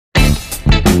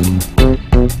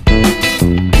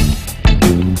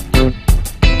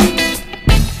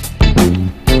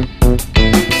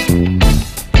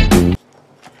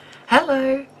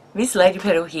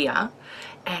Missladypetal here,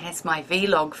 and it's my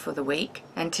vlog for the week,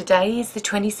 and today is the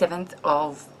 27th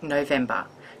of November.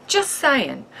 Just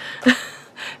saying.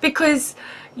 Because,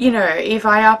 you know, if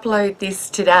I upload this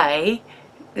today,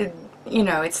 you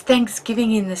know, it's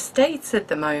Thanksgiving in the States at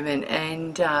the moment,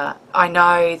 and I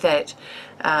know that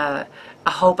a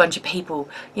whole bunch of people,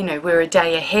 you know, we're a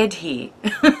day ahead here.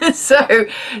 so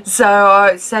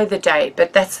I say the date,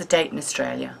 but that's the date in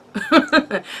Australia.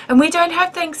 And we don't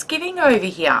have Thanksgiving over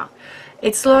here.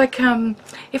 It's like,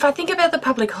 if I think about the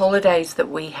public holidays that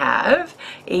we have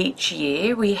each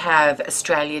year, we have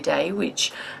Australia Day,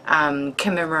 which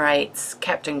commemorates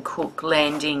Captain Cook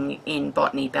landing in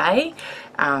Botany Bay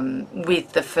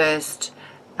with the first,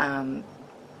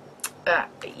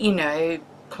 you know,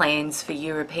 plans for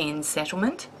European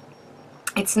settlement.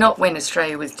 It's not when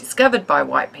Australia was discovered by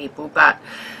white people, but,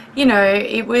 you know,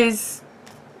 it was,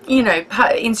 you know,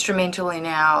 instrumental in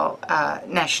our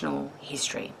national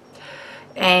history.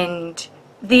 And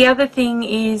the other thing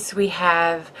is we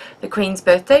have the Queen's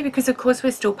birthday, because of course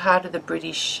we're still part of the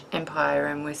British Empire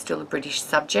and we're still a British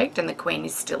subject, and the Queen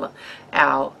is still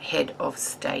our head of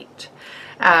state.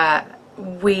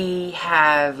 We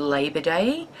have Labor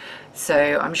Day,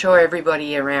 so I'm sure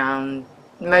everybody around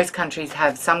most countries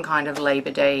have some kind of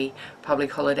Labor Day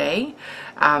public holiday.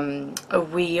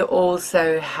 We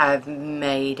also have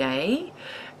May Day,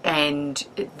 and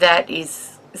that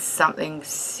is something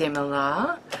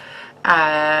similar.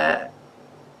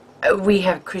 We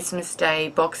have Christmas Day,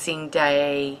 Boxing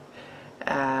Day,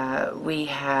 we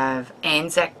have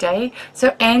Anzac Day.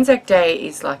 So Anzac Day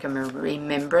is like a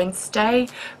remembrance day,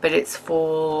 but it's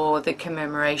for the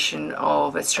commemoration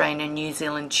of Australian and New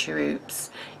Zealand troops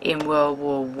in World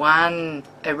War I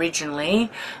originally,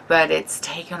 but it's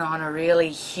taken on a really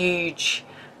huge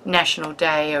National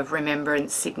Day of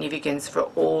remembrance significance for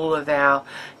all of our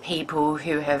people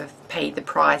who have paid the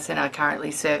price and are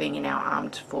currently serving in our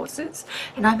armed forces.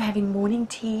 And I'm having morning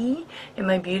tea in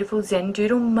my beautiful Zen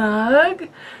Doodle mug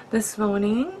this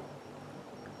morning.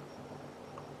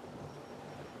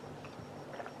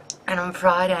 And on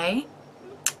Friday,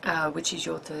 which is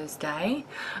your Thursday,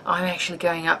 I'm actually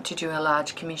going up to do a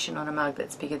large commission on a mug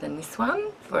that's bigger than this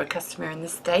one for a customer in the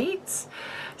States.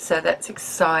 So that's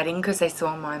exciting, because they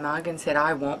saw my mug and said,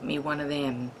 I want me one of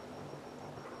them.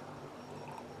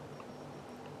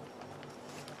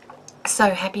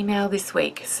 So happy mail this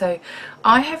week. So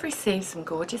I have received some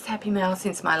gorgeous happy mail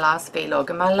since my last vlog,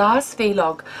 and my last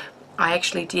vlog I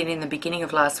actually did in the beginning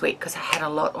of last week because I had a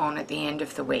lot on at the end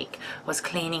of the week. I was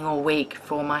cleaning all week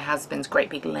for my husband's great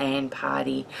big LAN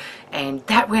party, and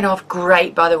that went off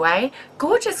great, by the way.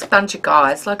 Gorgeous bunch of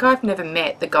guys. Like, I've never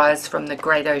met the guys from the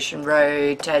Great Ocean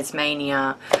Road,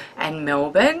 Tasmania and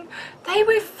Melbourne. They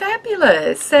were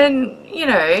fabulous, and you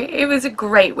know, it was a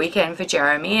great weekend for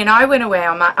Jeremy. And I went away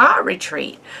on my art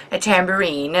retreat at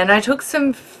Tambourine, and I took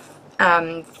some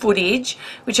footage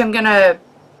which I'm going to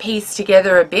piece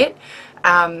together a bit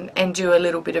and do a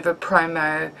little bit of a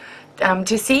promo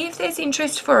to see if there's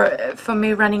interest for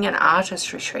me running an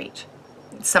artist retreat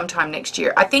sometime next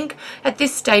year. I think at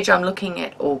this stage I'm looking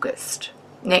at August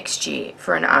next year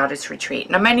for an artist retreat,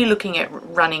 and I'm only looking at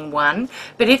running one,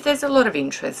 but if there's a lot of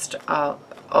interest,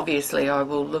 obviously I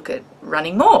will look at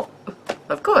running more,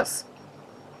 of course.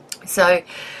 So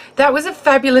that was a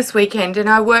fabulous weekend, and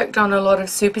I worked on a lot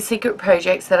of super secret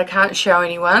projects that I can't show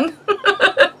anyone.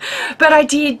 But I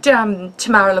did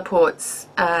Tamara Laporte's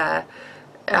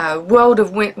World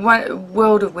of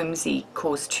Whimsy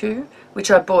Course 2, which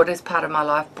I bought as part of my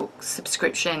life book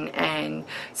subscription. And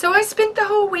so I spent the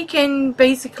whole weekend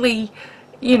basically,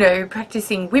 you know,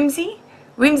 practicing whimsy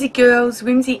girls,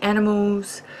 whimsy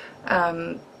animals,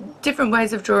 different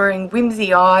ways of drawing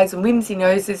whimsy eyes and whimsy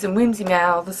noses and whimsy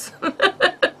mouths.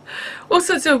 All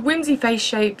sorts of whimsy face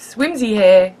shapes, whimsy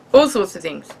hair, all sorts of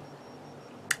things.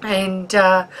 And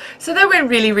so that went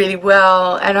really, really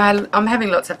well, and I'm having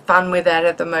lots of fun with that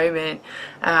at the moment.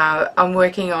 I'm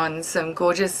working on some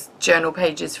gorgeous journal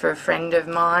pages for a friend of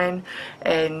mine,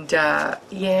 and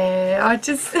yeah,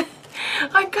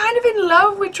 I'm kind of in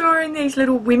love with drawing these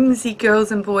little whimsy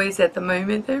girls and boys at the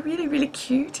moment. They're really, really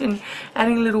cute, and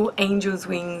adding little angels'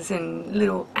 wings and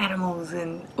little animals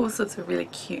and all sorts of really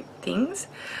cute things.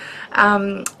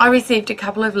 I received a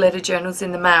couple of letter journals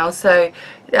in the mail, so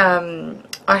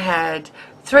I had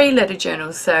 3 letter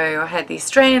journals. So I had the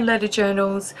Australian letter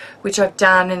journals, which I've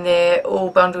done, and they're all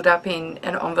bundled up in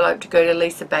an envelope to go to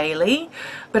Lisa Bailey.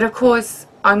 But of course,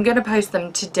 I'm going to post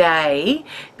them today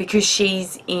because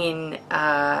she's in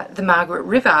the Margaret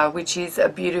River, which is a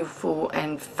beautiful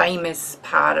and famous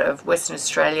part of Western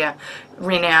Australia,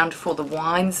 renowned for the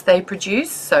wines they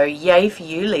produce. So yay for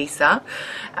you, Lisa.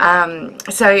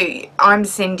 So I'm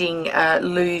sending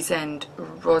Lou's and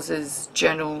Roz's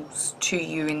journals to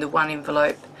you in the one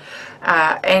envelope.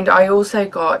 And I also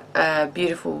got a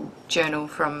beautiful journal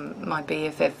from my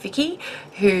BFF Vicky,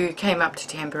 who came up to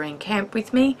Tambourine Camp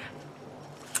with me.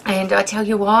 And I tell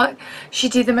you what, she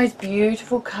did the most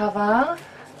beautiful cover,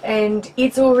 and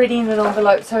it's already in an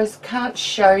envelope, so I can't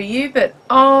show you, but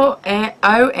oh,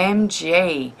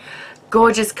 OMG,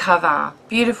 gorgeous cover,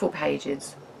 beautiful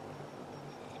pages.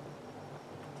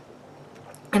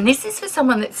 And this is for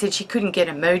someone that said she couldn't get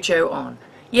a mojo on.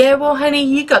 Yeah, well, honey,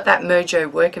 you got that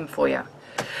mojo working for you.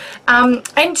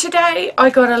 And today I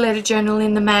got a letter journal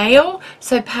in the mail.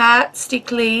 So Pat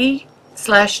Stickley /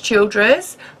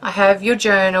 Childress, I have your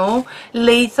journal.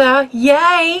 Letha,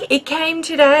 yay, it came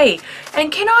today.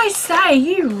 And can I say,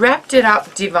 you wrapped it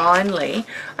up divinely.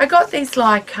 I got these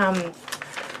like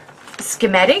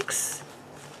schematics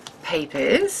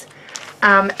papers,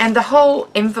 and the whole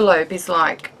envelope is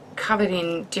like covered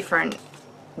in different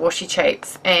washi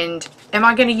tapes. And am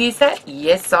I going to use that?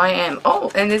 Yes, I am.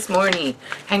 Oh, and there's more in here.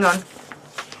 Hang on.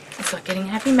 It's like getting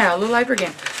Happy Mail all over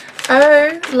again.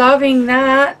 Oh, loving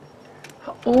that.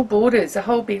 All borders, a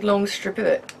whole big long strip of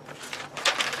it.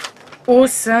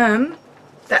 Awesome.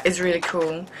 That is really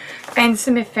cool. And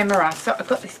some ephemera. So I've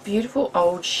got this beautiful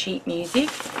old sheet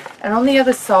music. And on the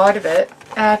other side of it,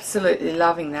 absolutely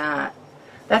loving that.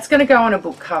 That's going to go on a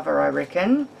book cover, I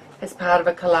reckon, as part of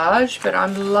a collage. But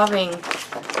I'm loving,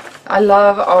 I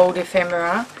love old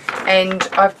ephemera. And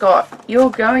I've got You're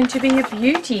Going to Be a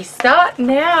Beauty. Start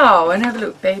now and have a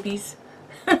look, babies.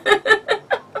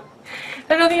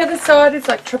 And on the other side it's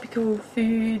like tropical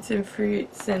foods and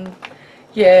fruits, and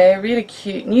yeah, really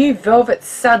cute. New Velvet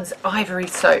Suds Ivory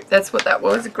Soap. That's what that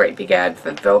was, a great big ad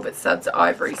for Velvet Suds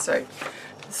Ivory Soap.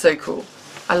 So cool.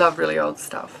 I love really old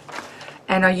stuff.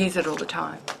 And I use it all the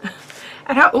time.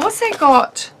 And I also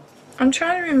got, I'm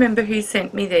trying to remember who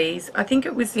sent me these. I think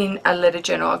it was in a letter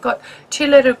journal. I got 2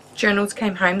 letter journals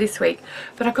came home this week.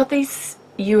 But I got these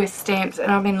US stamps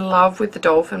and I'm in love with the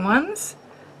dolphin ones.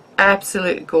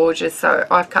 Absolutely gorgeous. So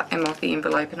I've cut them off the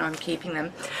envelope and I'm keeping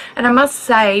them. And I must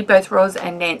say, both Roz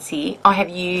and Nancy, I have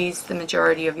used the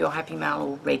majority of your Happy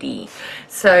Mail already.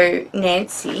 So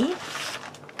Nancy,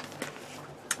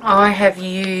 I have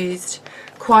used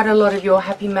quite a lot of your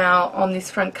Happy Mail on this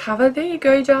front cover. There you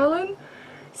go, darling.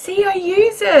 See, I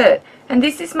use it. And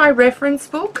this is my reference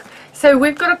book. So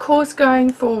we've got a course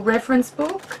going for reference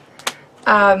book.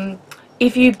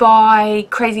 If you buy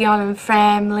Crazy Island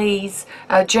Families,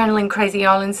 Journaling Crazy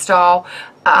Island Style,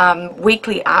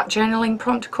 weekly art journaling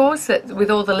prompt course with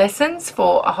all the lessons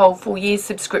for a whole 4 year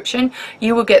subscription,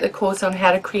 you will get the course on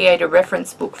how to create a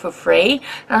reference book for free.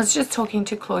 And I was just talking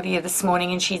to Claudia this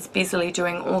morning, and she's busily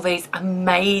doing all these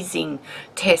amazing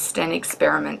tests and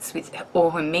experiments with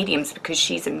all her mediums, because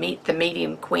she's the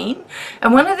medium queen.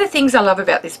 And one of the things I love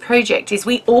about this project is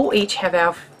we all each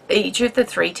of the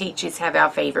 3 teachers have our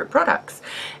favorite products.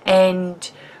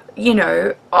 And you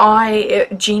know,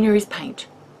 Gina is paint.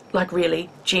 Like really,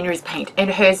 Gina is paint, and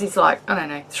hers is like, I don't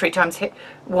know, 3 times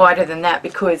wider than that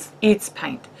because it's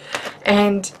paint.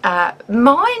 And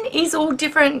mine is all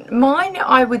different. Mine,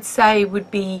 I would say,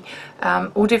 would be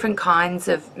all different kinds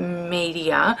of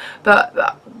media,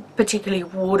 but particularly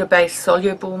water-based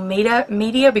soluble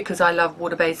media, because I love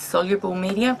water-based soluble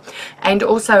media. And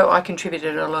also I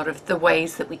contributed a lot of the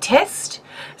ways that we test.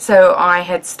 So I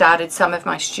had started some of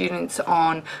my students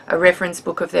on a reference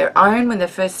book of their own when they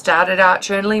first started art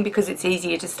journaling, because it's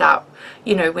easier to start,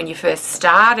 you know, when you first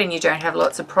start and you don't have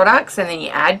lots of products, and then you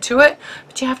add to it.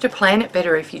 But you have to plan it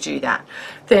better if you do that.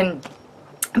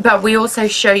 But we also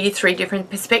show you 3 different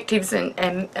perspectives,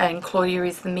 and Claudia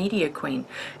is the medium queen,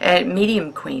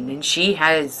 and she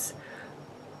has,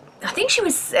 I think she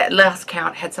was, at last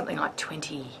count, had something like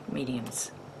 20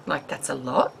 mediums. Like, that's a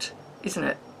lot, isn't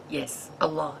it? Yes, a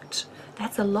lot.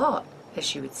 That's a lot, as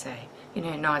she would say, in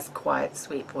her nice, quiet,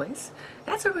 sweet voice.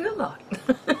 That's a real lot.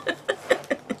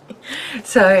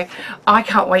 So I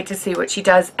can't wait to see what she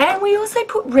does. And we also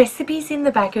put recipes in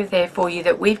the back of there for you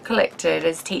that we've collected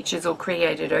as teachers or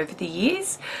created over the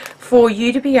years, for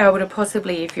you to be able to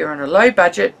possibly, if you're on a low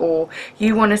budget or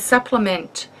you want to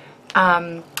supplement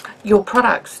your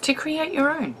products, to create your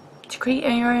own. To create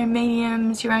your own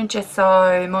mediums, your own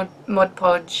gesso, Mod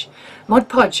Podge. Mod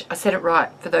Podge, I said it right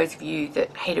for those of you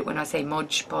that hate it when I say Mod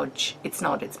Podge. It's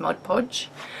not, it's Mod Podge.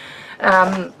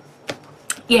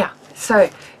 Yeah. So,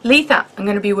 Letha, I'm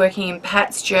going to be working in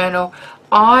Pat's journal.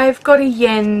 I've got a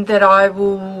yen that I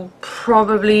will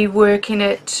probably work in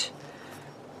it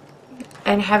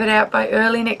and have it out by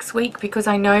early next week, because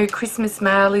I know Christmas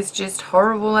mail is just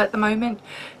horrible at the moment.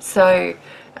 So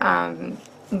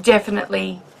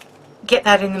definitely get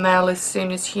that in the mail as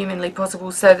soon as humanly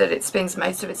possible, so that it spends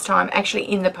most of its time actually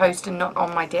in the post and not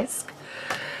on my desk,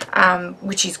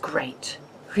 which is great,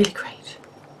 really great.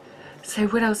 So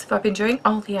what else have I been doing?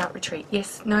 Oh, the art retreat.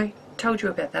 Yes, no, told you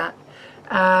about that.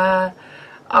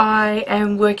 I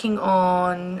am working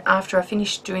on, after I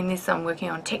finish doing this, I'm working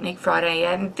on Technique Friday,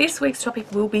 and this week's topic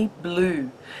will be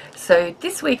blue. So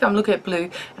this week I'm looking at blue,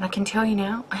 and I can tell you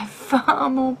now, I have far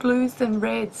more blues than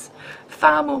reds.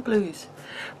 Far more blues.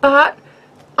 But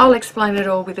I'll explain it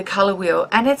all with a colour wheel,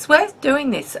 and it's worth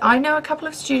doing this. I know a couple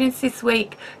of students this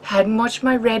week hadn't watched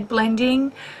my red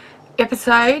blending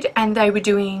episode, and they were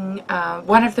doing,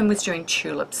 one of them was doing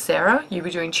tulips. Sarah, you were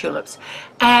doing tulips,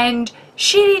 and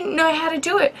she didn't know how to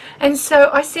do it. And so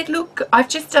I said, look, I've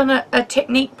just done a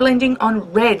technique blending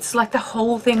on reds, like the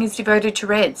whole thing is devoted to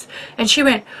reds. And she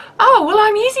went, oh, well,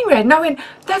 I'm using red. And I went,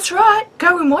 that's right,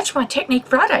 go and watch my Technique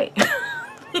Friday.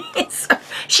 So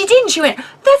she did, and she went,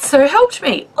 that so helped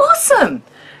me. Awesome.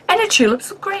 And her tulips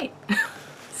look great.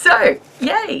 So,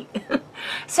 yay.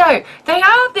 So, they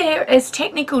are there as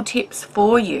technical tips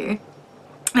for you.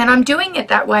 And I'm doing it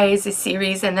that way as a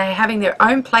series, and they're having their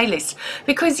own playlist,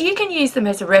 because you can use them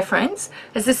as a reference,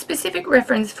 as a specific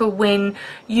reference for when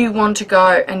you want to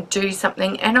go and do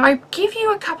something. And I give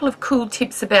you a couple of cool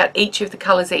tips about each of the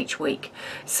colours each week,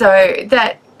 so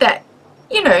that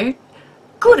you know,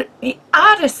 good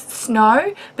artists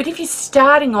know, but if you're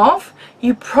starting off,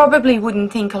 you probably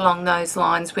wouldn't think along those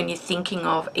lines when you're thinking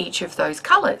of each of those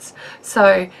colours.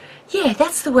 So yeah,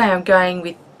 that's the way I'm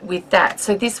going with that.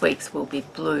 So this week's will be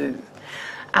blue.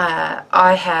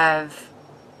 I have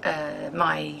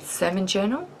my sermon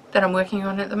journal that I'm working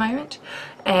on at the moment,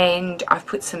 and I've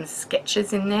put some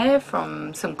sketches in there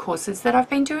from some courses that I've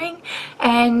been doing,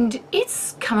 and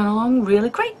it's coming along really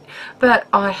great. But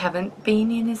I haven't been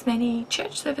in as many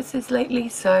church services lately,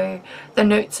 so the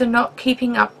notes are not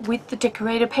keeping up with the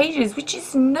decorator pages, which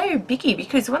is no biggie,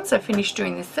 because once I finish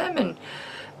doing the sermon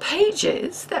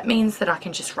pages, that means that I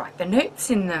can just write the notes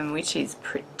in them, which is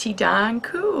pretty darn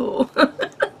cool.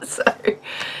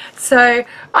 So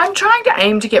I'm trying to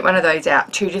aim to get one of those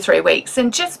out 2 to 3 weeks,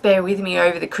 and just bear with me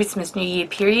over the Christmas New Year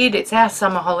period. It's our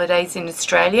summer holidays in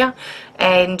Australia,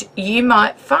 and you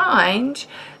might find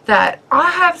that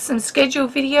I have some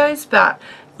scheduled videos, but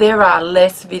there are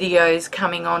less videos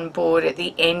coming on board at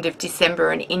the end of December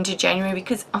and into January,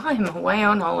 because I'm away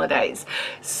on holidays.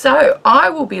 So I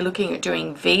will be looking at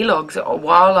doing vlogs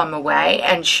while I'm away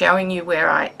and showing you where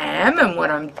I am and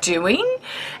what I'm doing,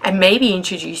 and maybe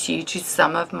introduce you to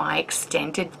some of my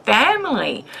extended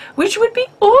family, which would be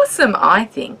awesome, I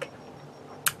think.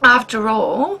 After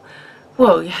all,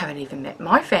 well, you haven't even met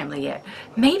my family yet.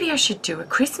 Maybe I should do a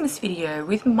Christmas video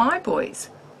with my boys.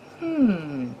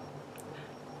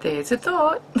 There's a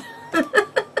thought.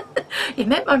 You've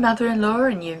met my mother-in-law,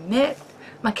 and you've met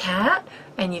my cat,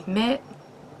 and you've met...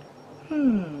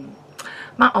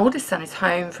 My oldest son is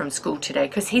home from school today,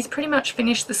 because he's pretty much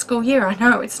finished the school year. I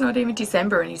know, it's not even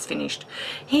December and he's finished.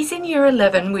 He's in year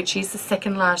 11, which is the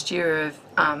second last year of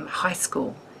high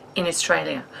school in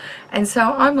Australia. And so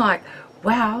I'm like,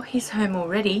 wow, he's home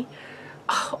already.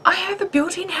 Oh, I have a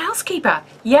built-in housekeeper.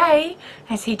 Yay!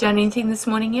 Has he done anything this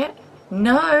morning yet?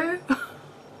 No.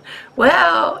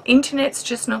 Well, internet's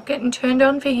just not getting turned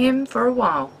on for him for a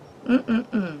while.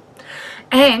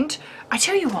 And I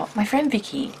tell you what, my friend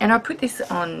Vicky, and I put this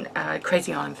on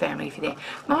Crazy Island Family if you're there,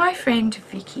 my friend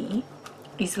Vicky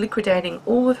is liquidating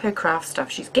all of her craft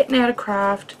stuff. She's getting out of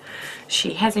craft.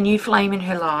 She has a new flame in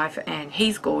her life, and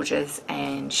he's gorgeous,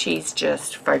 and she's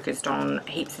just focused on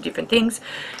heaps of different things.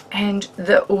 And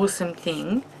the awesome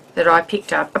thing that I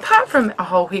picked up, apart from a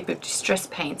whole heap of distress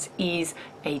paints, is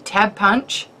a tab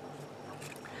punch.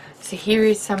 So here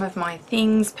is some of my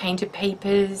things, painted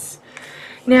papers.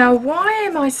 Now, why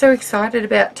am I so excited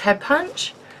about tab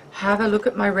punch? Have a look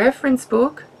at my reference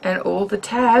book and all the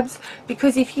tabs,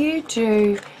 because if you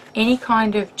do any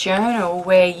kind of journal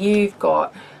where you've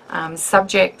got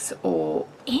subjects or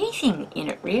anything in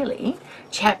it really,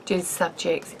 chapters,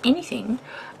 subjects, anything,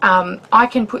 I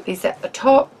can put this at the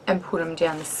top and put them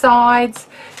down the sides,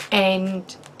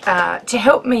 and to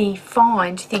help me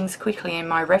find things quickly in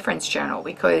my reference journal,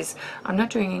 because I'm not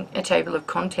doing a table of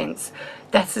contents.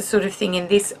 That's the sort of thing in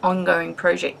this ongoing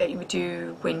project that you would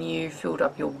do when you filled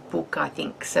up your book, I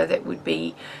think. So that would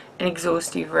be an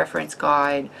exhaustive reference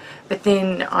guide. But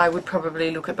then I would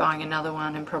probably look at buying another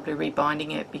one and probably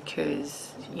rebinding it,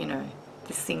 because, you know,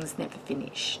 this thing's never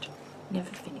finished.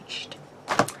 never finished.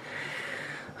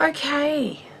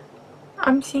 Okay,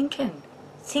 I'm thinking.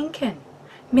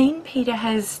 Mean Peter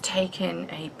has taken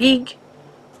a big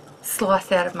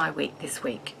slice out of my week this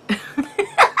week.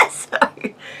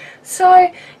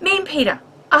 so Mean Peter.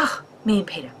 Mean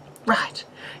Peter. Right.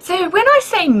 So when I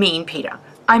say Mean Peter,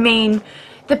 I mean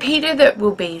the Peter that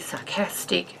will be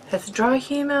sarcastic, has dry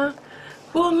humour,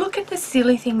 will look at the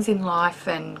silly things in life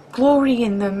and glory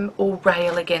in them or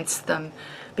rail against them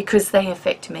because they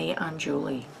affect me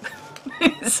unduly.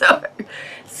 So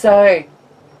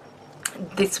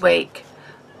this week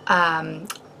I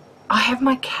have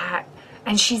my cat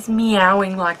and she's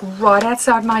meowing like right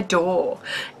outside my door,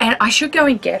 and I should go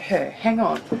and get her. Hang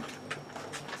on.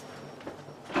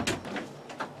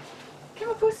 Come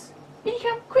on, puss. Here you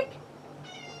come, quick.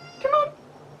 Come on.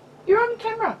 You're on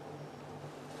camera.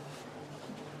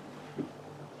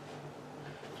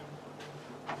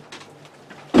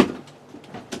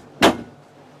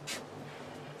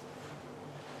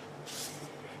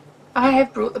 I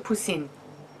have brought the puss in.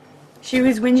 She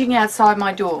was whinging outside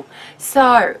my door.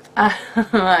 So,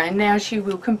 now she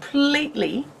will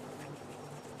completely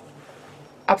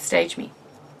upstage me.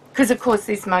 Because, of course,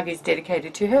 this mug is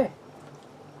dedicated to her.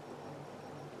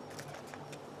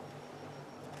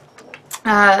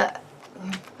 Oh,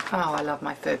 I love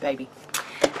my fur baby.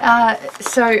 Oh,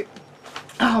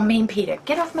 Mean Peter,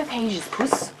 get off my pages,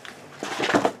 puss.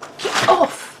 Get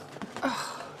off.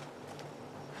 Oh.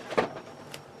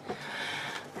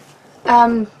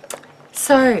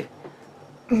 So,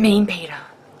 Mean Peter.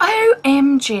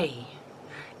 OMG.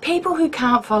 People who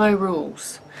can't follow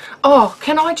rules. Oh,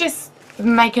 can I just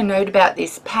make a note about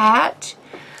this, Pat?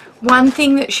 One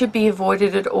thing that should be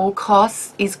avoided at all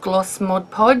costs is gloss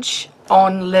Mod Podge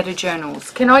on letter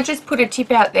journals. Can I just put a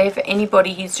tip out there for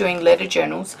anybody who's doing letter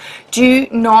journals? Do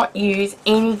not use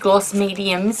any gloss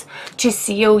mediums to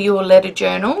seal your letter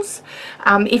journals.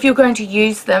 If you're going to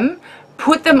use them,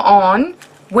 put them on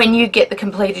when you get the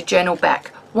completed journal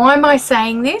back. Why am I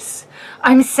saying this?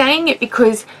 I'm saying it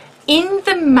because in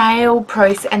the mail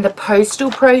process and the postal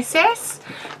process,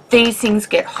 these things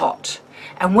get hot.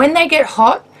 And when they get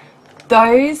hot,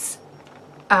 those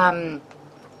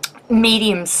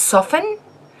mediums soften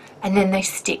and then they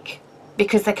stick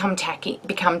because they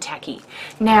become tacky.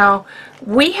 Now,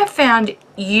 we have found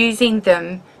using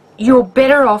them, you're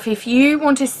better off if you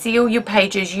want to seal your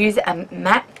pages, use a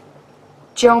matte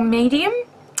gel medium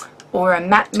or a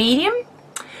matte medium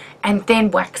and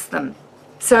then wax them.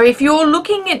 So if you're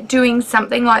looking at doing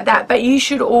something like that, but you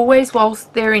should always,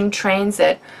 whilst they're in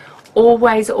transit,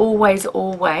 always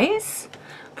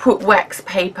put wax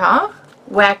paper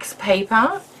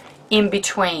in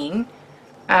between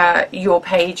your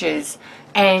pages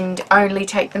and only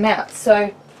take them out.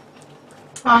 So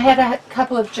I had a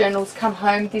couple of journals come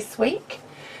home this week.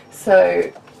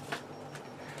 So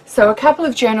a couple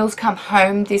of journals come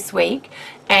home this week,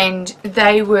 and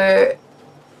they were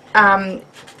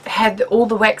had all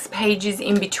the wax pages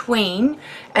in between,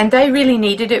 and they really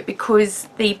needed it because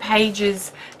the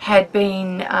pages had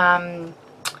been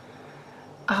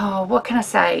what can I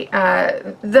say,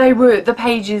 the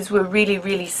pages were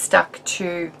really stuck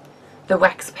to the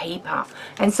wax paper,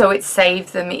 and so it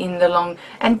saved them in the long.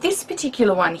 And this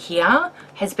particular one here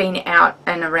has been out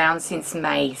and around since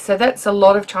May, so that's a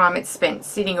lot of time it's spent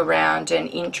sitting around and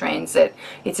in transit.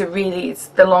 It's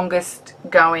the longest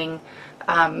going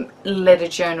letter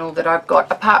journal that I've got,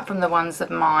 apart from the ones of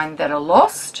mine that are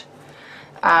lost.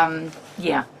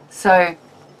 Yeah, so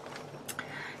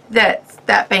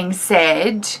that being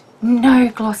said, no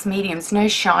gloss mediums, no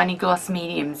shiny gloss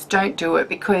mediums. Don't do it,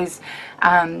 because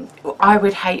I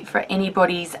would hate for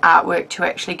anybody's artwork to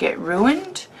actually get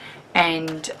ruined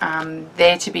and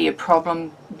there to be a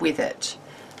problem with it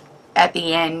at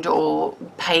the end, or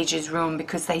pages ruined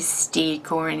because they stick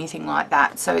or anything like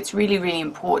that. So it's really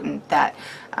important that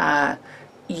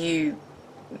you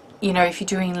know, if you're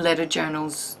doing letter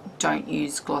journals, don't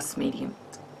use gloss medium.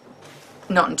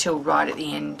 Not until right at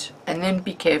the end, and then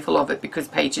be careful of it because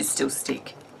pages still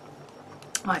stick,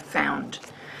 I found.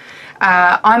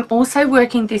 I'm also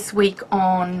working this week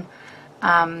on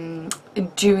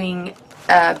doing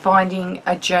binding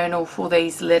a journal for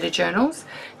these letter journals.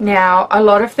 Now, a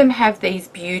lot of them have these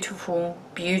beautiful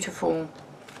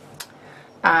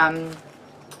I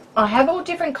have all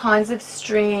different kinds of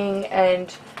string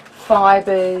and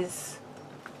fibers,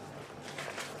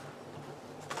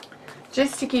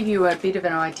 just to give you a bit of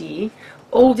an idea,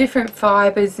 all different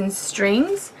fibers and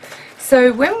strings.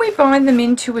 So when we bind them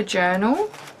into a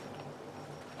journal,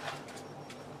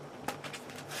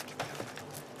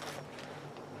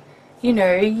 you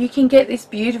know, you can get this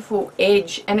beautiful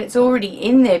edge and it's already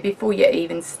in there before you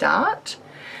even start.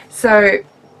 So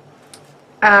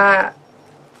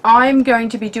I'm going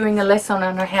to be doing a lesson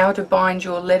on how to bind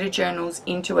your letter journals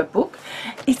into a book.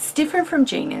 It's different from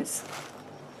Gina's.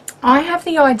 I have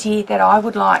the idea that I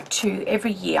would like to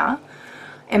every year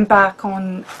embark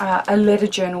on a letter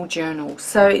journal.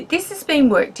 So this has been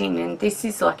worked in, and this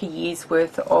is like a year's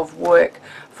worth of work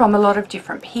from a lot of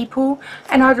different people,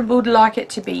 and I would like it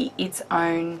to be its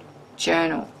own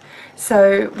journal.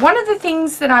 So one of the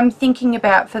things that I'm thinking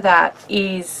about for that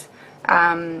is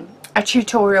a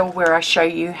tutorial where I show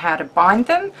you how to bind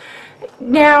them.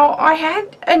 Now, I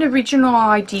had an original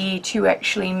idea to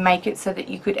actually make it so that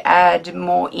you could add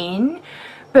more in,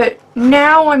 but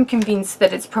now I'm convinced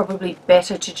that it's probably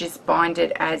better to just bind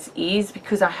it as is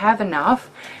because I have enough.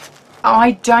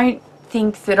 I don't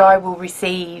think that I will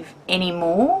receive any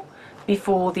more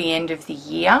before the end of the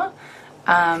year,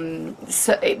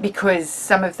 because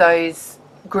some of those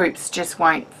groups just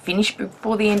won't finish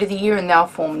before the end of the year and they'll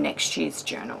form next year's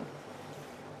journal.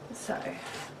 So,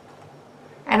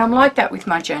 and I'm like that with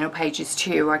my journal pages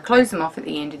too. I close them off at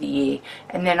the end of the year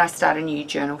and then I start a new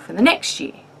journal for the next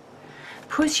year.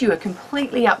 Puss, you are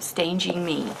completely upstaging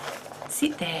me.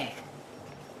 Sit there.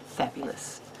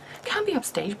 Fabulous. Can't be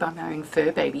upstaged by my own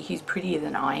fur baby who's prettier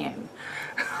than I am.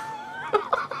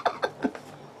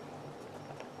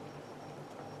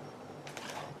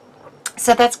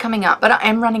 So that's coming up, but I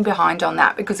am running behind on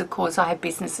that because of course I have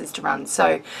businesses to run.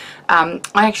 So I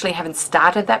actually haven't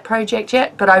started that project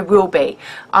yet, but I will be.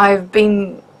 I've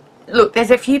been, look, there's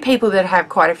a few people that have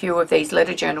quite a few of these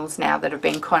letter journals now that have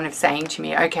been kind of saying to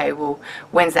me, okay, well,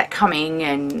 when's that coming?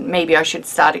 And maybe I should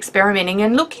start experimenting.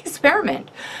 And look,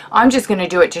 experiment. I'm just going to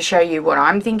do it to show you what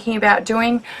I'm thinking about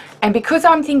doing. And because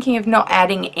I'm thinking of not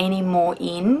adding any more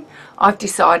in, I've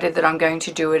decided that I'm going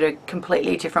to do it a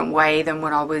completely different way than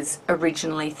what I was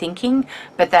originally thinking.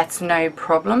 But that's no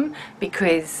problem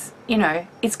because, you know,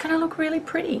 it's going to look really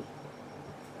pretty.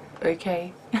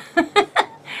 Okay.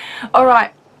 All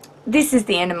right. This is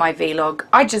the end of my vlog.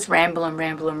 I just ramble and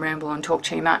ramble and ramble and talk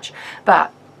too much.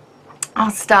 But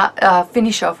I'll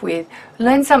finish off with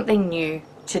learn something new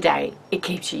today. It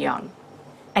keeps you young.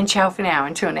 And ciao for now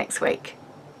until next week.